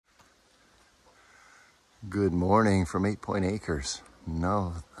Good morning from 8 Point Acres.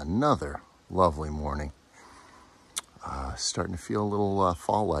 No, another lovely morning. Starting to feel a little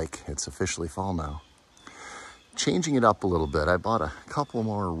fall-like. It's officially fall now. Changing it up a little bit. I bought a couple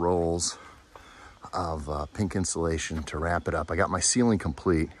more rolls of pink insulation to wrap it up. I got my ceiling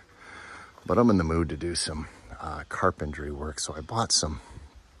complete, but I'm in the mood to do some carpentry work. So I bought some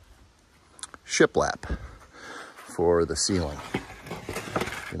shiplap for the ceiling.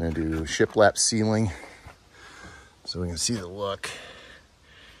 Gonna do shiplap ceiling so we can see the look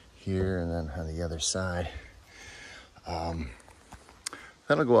here and then on the other side.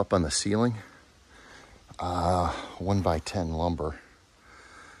 That'll go up on the ceiling. 1x10 lumber.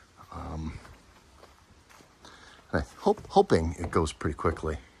 I'm hoping it goes pretty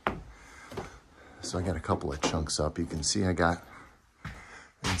quickly. So I got a couple of chunks up. You can see I got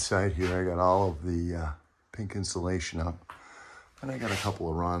inside here, I got all of the pink insulation up. And I got a couple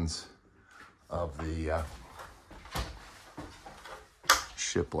of runs of the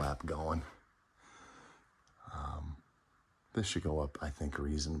shiplap going. This should go up, I think,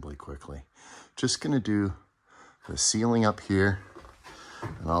 reasonably quickly. Just gonna do the ceiling up here,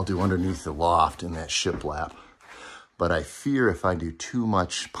 and I'll do underneath the loft in that shiplap. But I fear if I do too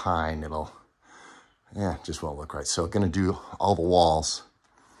much pine, just won't look right. So I'm gonna do all the walls,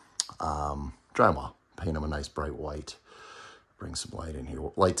 drywall, paint them a nice bright white, bring some light in here.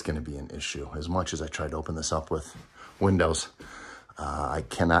 Light's gonna be an issue. As much as I tried to open this up with windows, I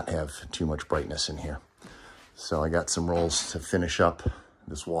cannot have too much brightness in here. So I got some rolls to finish up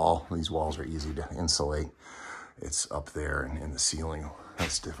this wall. These walls are easy to insulate. It's up there and in the ceiling.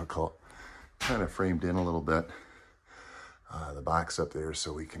 That's difficult. Kind of framed in a little bit. The box up there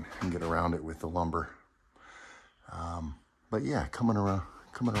so we can get around it with the lumber. But yeah, coming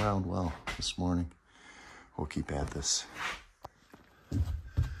around well this morning. We'll keep at this.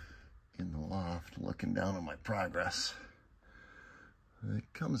 In the loft, looking down on my progress.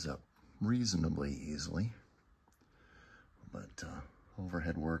 It comes up reasonably easily. But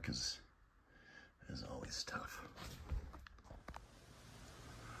overhead work is always tough.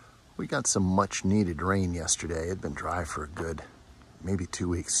 We got some much needed rain yesterday. It'd been dry for a good, maybe 2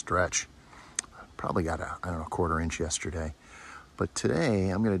 week stretch. Probably got a 1/4 inch yesterday. But today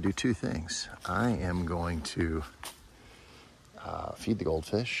I'm gonna do two things. I am going to feed the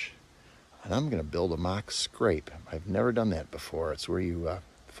goldfish, and I'm gonna build a mock scrape. I've never done that before. It's where you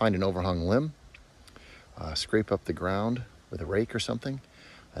find an overhung limb, scrape up the ground with a rake or something,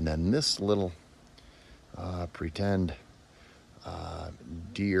 and then this little pretend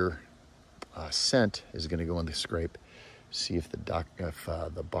deer scent is going to go in the scrape. See if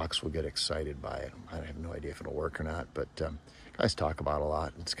the bucks will get excited by it. I have no idea if it'll work or not, but guys talk about it a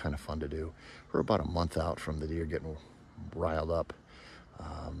lot. It's kind of fun to do. We're about a month out from the deer getting riled up,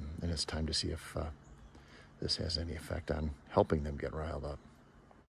 and it's time to see if this has any effect on helping them get riled up.